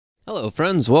Hello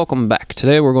friends, welcome back.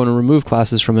 Today we're going to remove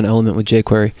classes from an element with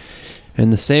jQuery. In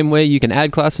the same way you can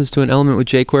add classes to an element with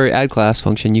jQuery add class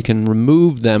function, you can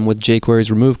remove them with jQuery's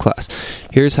remove class.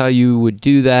 Here's how you would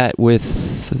do that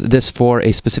with this for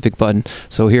a specific button.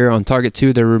 So here on target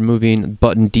 2 they're removing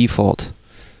button default.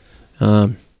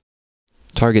 Target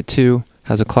 2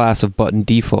 has a class of button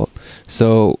default.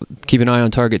 So keep an eye on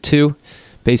target 2.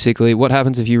 Basically what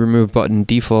happens if you remove button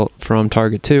default from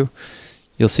target 2?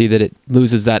 You'll see that it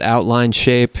loses that outline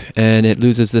shape and it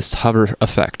loses this hover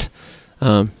effect.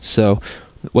 So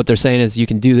what they're saying is you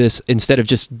can do this instead of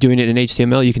just doing it in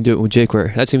HTML, you can do it with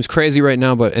jQuery. That seems crazy right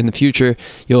now, but in the future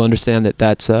you'll understand that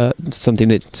that's something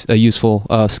that's a useful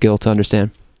skill to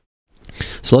understand.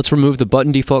 So let's remove the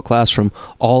button default class from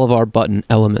all of our button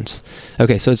elements.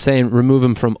 Okay, so it's saying remove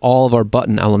them from all of our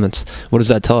button elements. What does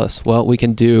that tell us? Well, we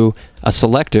can do a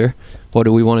selector. What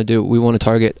do we want to do? We want to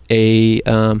target a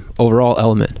overall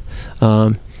element.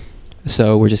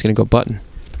 So we're just going to go button.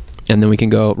 And then we can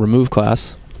go remove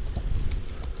class.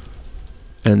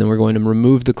 And then we're going to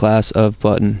remove the class of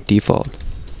button default.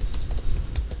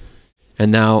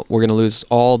 And now we're going to lose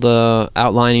all the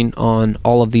outlining on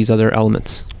all of these other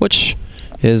elements, which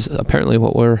is apparently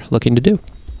what we're looking to do.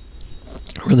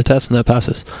 Run the test and that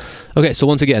passes. Okay, so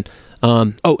once again,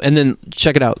 oh, and then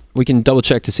check it out. We can double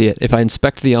check to see it. If I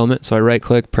inspect the element, so I right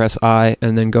click, press I,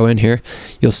 and then go in here,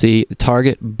 you'll see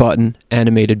target button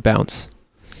animated bounce.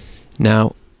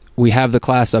 Now, we have the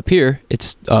class up here.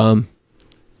 It's on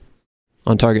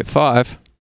target 5,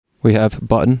 we have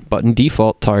button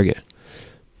default target,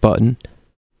 button,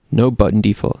 no button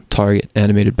default, target,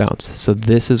 animated bounce. So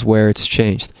this is where it's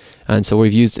changed. And so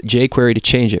we've used jQuery to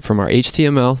change it from our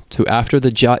HTML to after the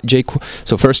jQuery.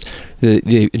 So first,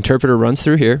 the interpreter runs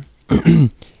through here.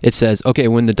 It says, okay,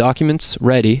 when the document's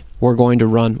ready, we're going to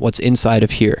run what's inside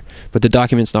of here. But the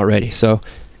document's not ready. So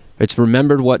it's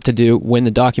remembered what to do when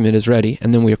the document is ready,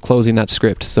 and then we are closing that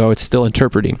script. So it's still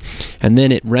interpreting. And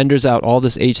then it renders out all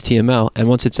this HTML, and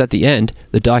once it's at the end,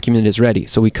 the document is ready.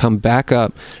 So we come back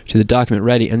up to the document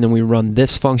ready, and then we run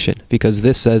this function, because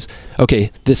this says, okay,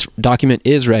 this document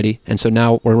is ready, and so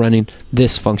now we're running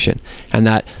this function. And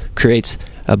that creates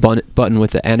a button with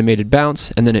the animated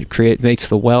bounce, and then it makes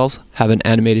the wells have an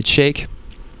animated shake.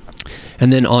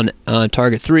 And then on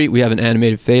target 3, we have an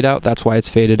animated fade out. That's why it's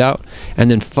faded out. And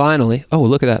then finally, oh,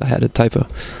 look at that. I had a typo.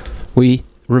 We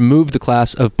removed the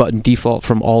class of button default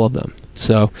from all of them.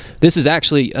 So this is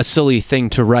actually a silly thing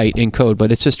to write in code,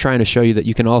 but it's just trying to show you that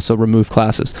you can also remove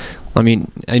classes. I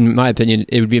mean, in my opinion,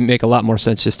 it would make a lot more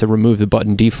sense just to remove the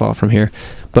button default from here.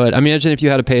 But imagine if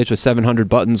you had a page with 700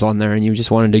 buttons on there and you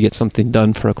just wanted to get something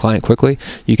done for a client quickly,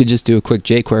 you could just do a quick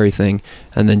jQuery thing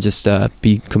and then just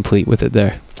be complete with it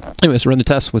there. Anyways, run the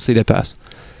test. We'll see that pass.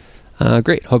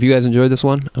 Great. Hope you guys enjoyed this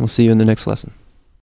one, and we'll see you in the next lesson.